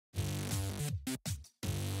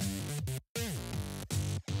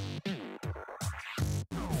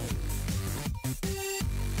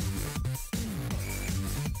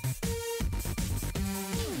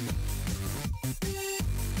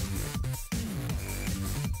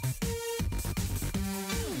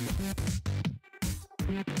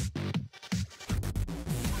Hey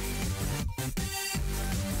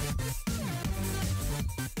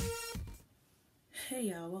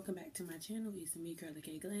y'all, welcome back to my channel. It's me, Curly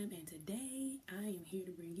K Glam, and today I am here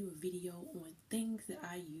to bring you a video on things that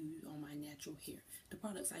I use on my natural hair. The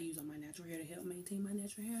products I use on my natural hair to help maintain my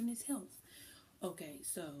natural hair and its health. Okay,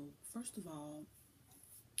 so first of all,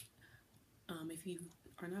 if you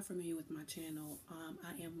are not familiar with my channel,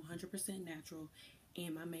 I am 100% natural,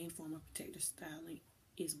 and my main form of protective styling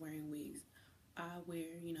is wearing wigs. I wear,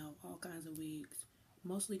 all kinds of wigs,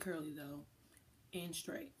 mostly curly though, and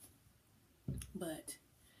straight. But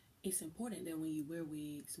it's important that when you wear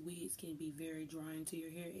wigs can be very drying to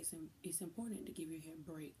your hair. It's important to give your hair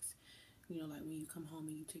breaks. Like when you come home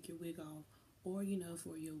and you take your wig off, or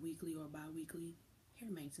for your weekly or bi-weekly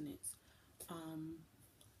hair maintenance.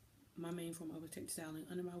 My main form of protective styling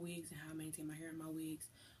under my wigs and how I maintain my hair in my wigs.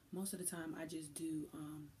 Most of the time I just do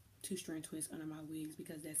 2-strand twists under my wigs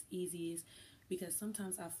because that's easiest. Because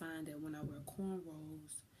sometimes I find that when I wear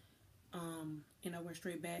cornrows, and I wear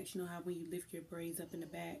straight backs, you know how when you lift your braids up in the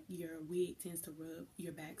back, your wig tends to rub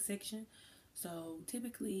your back section. So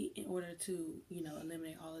typically, in order to,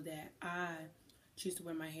 eliminate all of that, I choose to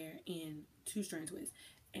wear my hair in 2-strand twists.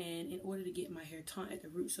 And in order to get my hair taut at the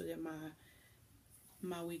root so that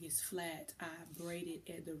my wig is flat, I braid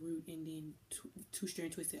it at the root and then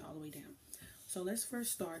 2-strand twist it all the way down. So let's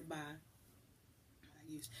first start by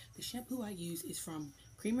the shampoo I use is from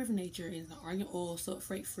Cream of Nature. It's an argan oil,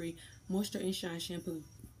 sulfate free, moisture and shine shampoo.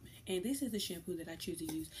 And this is the shampoo that I choose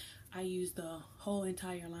to use. I use the whole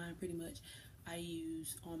entire line pretty much. I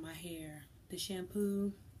use on my hair the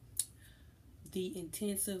shampoo, the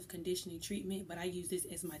intensive conditioning treatment, but I use this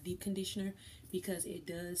as my deep conditioner because it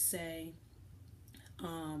does say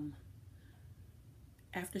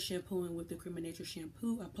after shampooing with the Cream of Nature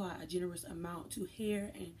shampoo, apply a generous amount to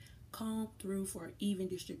hair and comb through for even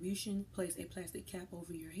distribution. Place a plastic cap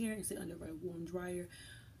over your hair and sit under a warm dryer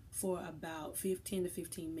for about 10 to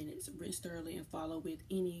 15 minutes. Rinse thoroughly and follow with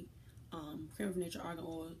any Cream of Nature argan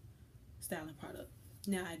oil styling product.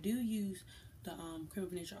 Now I do use the Cream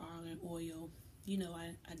of Nature argan oil.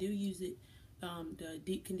 I do use it, the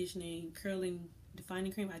deep conditioning curling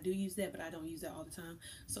defining cream. I do use that, but I don't use that all the time,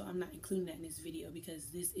 so I'm not including that in this video because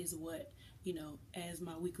this is what, as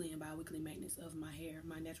my weekly and bi-weekly maintenance of my hair,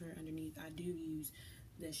 my natural hair underneath. I do use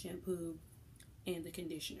the shampoo and the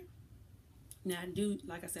conditioner. Now I do,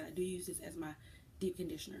 like I said, I do use this as my deep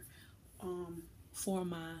conditioner. For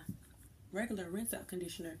my regular rinse out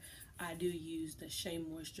conditioner, I do use the Shea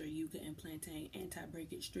Moisture Yucca and Plantain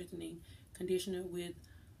Anti-Breakage Strengthening Conditioner with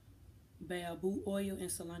baobab oil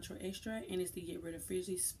and cilantro extract, and it's to get rid of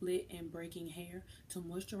frizzy, split, and breaking hair, to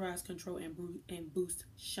moisturize, control, and boost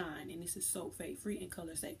shine. And this is sulfate free and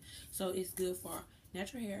color safe, so it's good for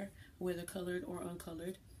natural hair, whether colored or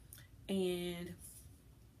uncolored. And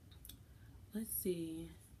let's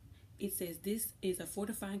see, it says this is a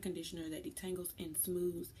fortifying conditioner that detangles and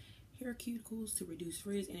smooths hair cuticles to reduce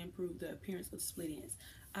frizz and improve the appearance of split ends.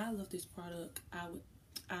 I love this product.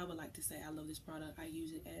 I would like to say I love this product. I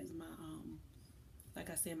use it as my, like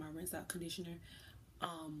I said, my rinse out conditioner.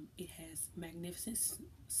 It has magnificent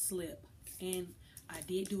slip, and I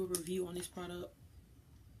did do a review on this product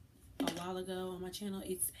a while ago on my channel.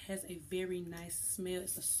 It has a very nice smell.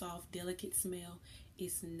 It's a soft, delicate smell.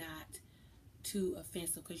 It's not too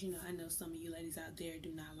offensive because, I know some of you ladies out there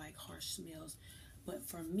do not like harsh smells, but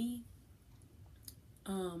for me,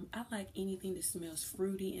 I like anything that smells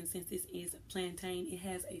fruity, and since this is plantain, it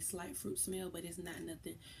has a slight fruit smell, but it's not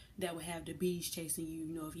nothing that would have the bees chasing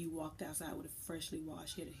you, if you walked outside with a freshly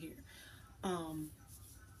washed head of hair.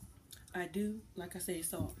 I do, like I said,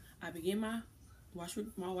 so I begin my wash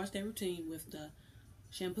day routine with the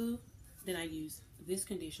shampoo, then I use this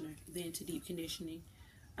conditioner, then to deep conditioning,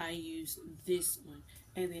 I use this one,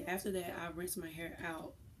 and then after that, I rinse my hair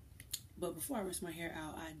out. But before I rinse my hair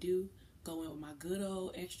out, I do go in with my good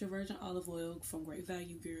old extra virgin olive oil from Great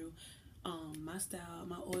Value Girl.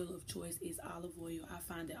 My oil of choice is olive oil. I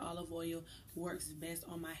find that olive oil works best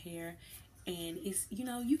on my hair, and it's,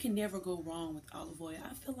 you can never go wrong with olive oil.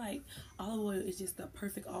 I feel like olive oil is just the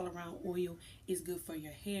perfect all-around oil. It's good for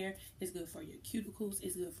your hair, it's good for your cuticles,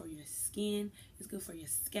 it's good for your skin, it's good for your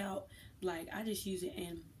scalp. Like, I just use it,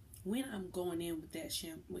 and when I'm going in with that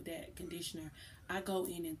with that conditioner, I go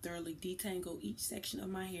in and thoroughly detangle each section of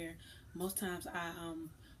my hair. Most times I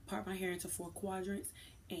part my hair into 4 quadrants,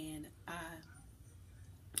 and I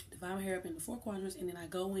divide my hair up into 4 quadrants, and then I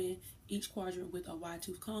go in each quadrant with a wide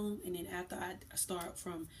tooth comb, and then after I start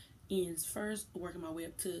from ends first, working my way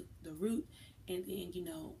up to the root, And then, you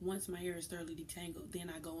know, once my hair is thoroughly detangled, then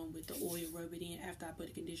I go in with the oil, rub it in after I put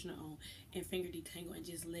the conditioner on, and finger detangle, and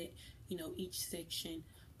just let, you know, each section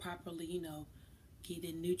properly, you know, get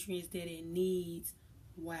the nutrients that it needs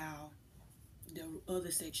while the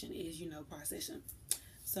other section is, you know, processing.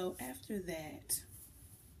 So after that,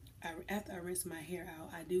 after I rinse my hair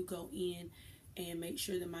out, I do go in and make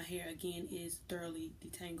sure that my hair again is thoroughly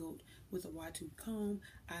detangled with a wide tooth comb.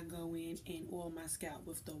 I go in and oil my scalp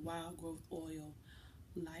with the Wild Growth Oil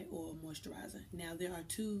Light Oil Moisturizer. Now there are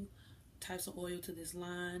two types of oil to this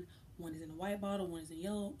line. One is in a white bottle, one is in a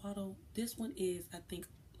yellow bottle. This one is, I think,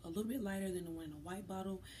 a little bit lighter than the one in a white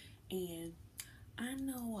bottle, and I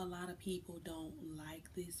know a lot of people don't like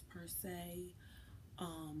this per se,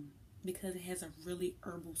 because it has a really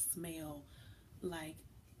herbal smell. Like,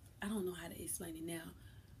 I don't know how to explain it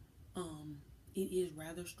now. It is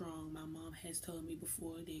rather strong. My mom has told me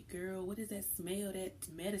before that, girl, what is that smell? That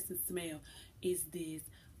medicine smell is this.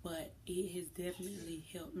 But it has definitely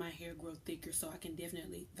helped my hair grow thicker, so I can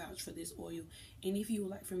definitely vouch for this oil. And if you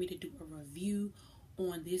would like for me to do a review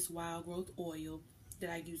on this Wild Growth oil that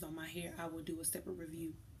I use on my hair, I will do a separate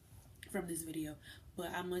review from this video.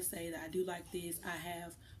 But I must say that I do like this. I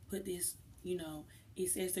have put this, you know, it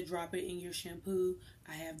says to drop it in your shampoo.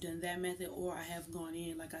 I have done that method, or I have gone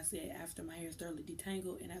in, like I said, after my hair is thoroughly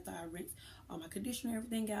detangled and after I rinse all my conditioner,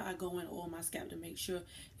 everything out, I go in and oil my scalp to make sure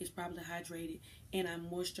it's properly hydrated, and I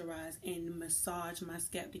moisturize and massage my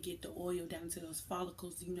scalp to get the oil down to those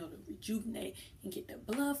follicles, you know, to rejuvenate and get the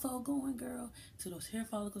blood flow going, girl, to those hair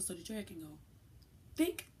follicles, so that your hair can go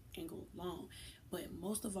thick and go long. But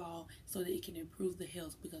most of all, so that it can improve the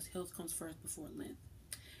health, because health comes first before length.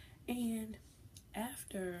 And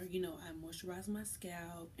after, you know, I moisturize my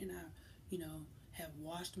scalp and I, you know, have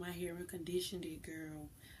washed my hair and conditioned it, girl,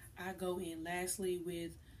 I go in lastly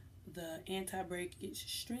with the anti-breakage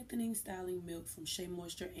strengthening styling milk from Shea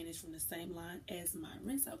Moisture, and it's from the same line as my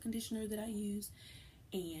rinse out conditioner that I use.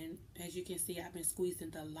 And as you can see, I've been squeezing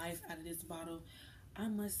the life out of this bottle. I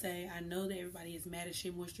must say, I know that everybody is mad at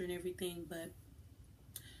Shea Moisture and everything, but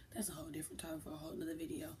that's a whole different topic for a whole nother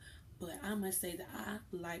video. But I must say that I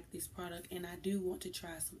like this product, and I do want to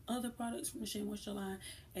try some other products from the Shea Moisture line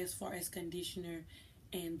as far as conditioner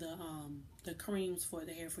and the creams for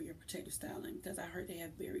the hair for your protective styling, because I heard they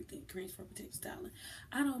have very good creams for protective styling.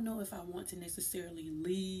 I don't know if I want to necessarily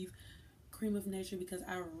leave Cream of Nature, because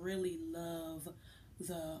I really love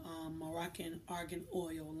the Moroccan Argan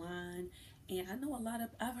Oil line. And I know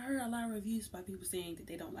I've heard a lot of reviews by people saying that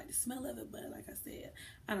they don't like the smell of it, but like I said,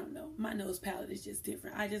 I don't know. My nose palette is just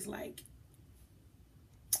different. I just like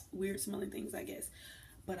weird smelling things, I guess.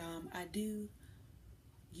 But I do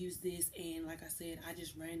use this, and like I said, I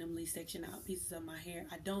just randomly section out pieces of my hair.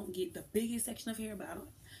 I don't get the biggest section of hair, but I don't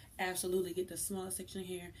absolutely get the smallest section of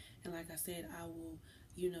hair. And like I said, I will,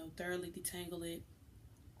 you know, thoroughly detangle it,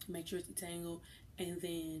 make sure it's detangled, and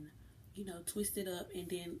then, you know, twist it up and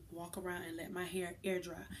then walk around and let my hair air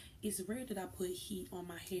dry. It's rare that I put heat on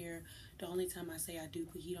my hair. The only time I say I do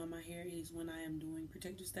put heat on my hair is when I am doing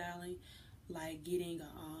protective styling, like getting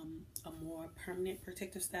a more permanent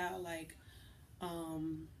protective style, like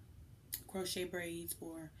crochet braids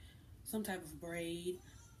or some type of braid,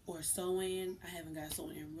 or sewing. I haven't got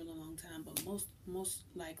sewing in a really long time, but most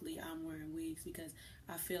likely I'm wearing wigs, because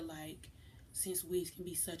I feel like since wigs can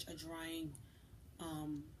be such a drying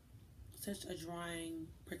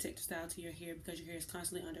protective style to your hair, because your hair is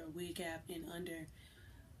constantly under a wig cap and under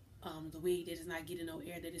the wig that is not getting no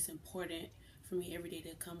air, that it's important for me every day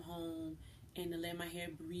to come home and to let my hair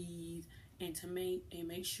breathe, and to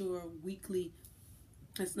make sure weekly.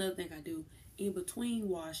 That's another thing I do in between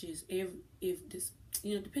washes. If this,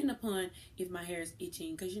 you know, depending upon if my hair is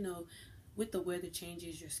itching, because you know, with the weather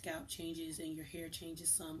changes, your scalp changes and your hair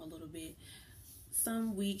changes a little bit.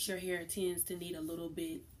 Some weeks your hair tends to need a little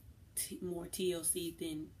bit more TLC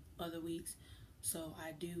than other weeks, so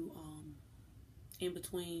I do in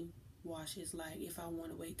between washes, like if I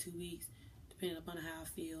want to wait 2 weeks, depending upon how I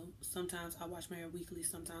feel. Sometimes I wash my hair weekly,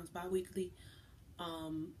 sometimes bi-weekly.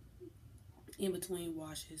 In between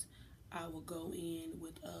washes, I will go in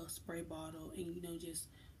with a spray bottle and, you know, just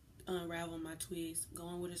unravel my twists, go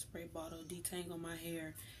in with a spray bottle, detangle my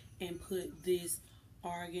hair, and put this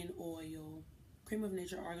argan oil, Cream of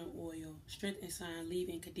Nature Argan Oil, Strength and Shine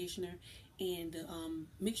Leave-In Conditioner, and the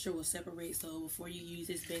mixture will separate, so before you use,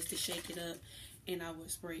 it's best to shake it up. And I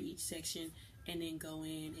would spray each section and then go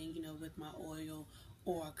in and, you know, with my oil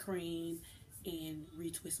or a cream and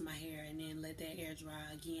retwist my hair, and then let that air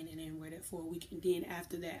dry again, and then wear that for a week. And then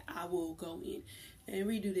after that, I will go in and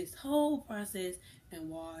redo this whole process and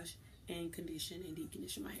wash and condition and deep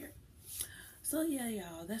condition my hair. So yeah,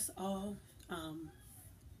 y'all, that's all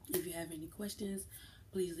If you have any questions,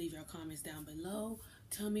 please leave your comments down below.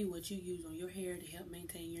 Tell me what you use on your hair to help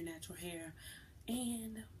maintain your natural hair.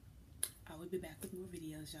 And I will be back with more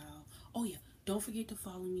videos, y'all. Oh yeah, don't forget to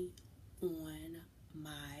follow me on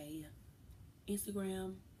my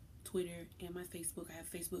Instagram, Twitter, and my Facebook. I have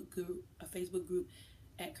a Facebook group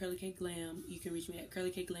at Curly K Glam. You can reach me at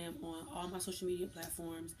Curly K Glam on all my social media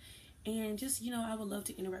platforms. And just, I would love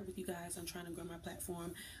to interact with you guys. I'm trying to grow my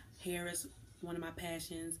platform. Hair is one of my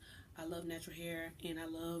passions. I love natural hair, and I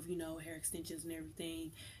love, hair extensions and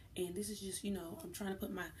everything. And this is just, I'm trying to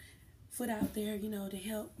put my foot out there, to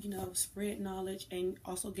help, spread knowledge and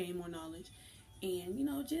also gain more knowledge.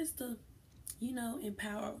 And, just to,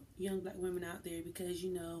 empower young black women out there because,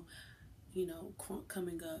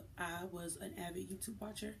 coming up, I was an avid YouTube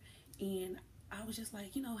watcher, and I was just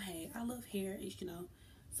like, hey, I love hair. It's,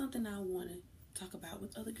 something I want to talk about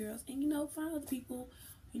with other girls and, find other people,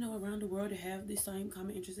 around the world to have the same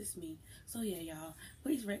common interests as me. So yeah, y'all,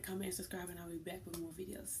 please rate, comment, and subscribe, and I'll be back with more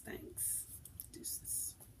videos. Thanks. Deuces.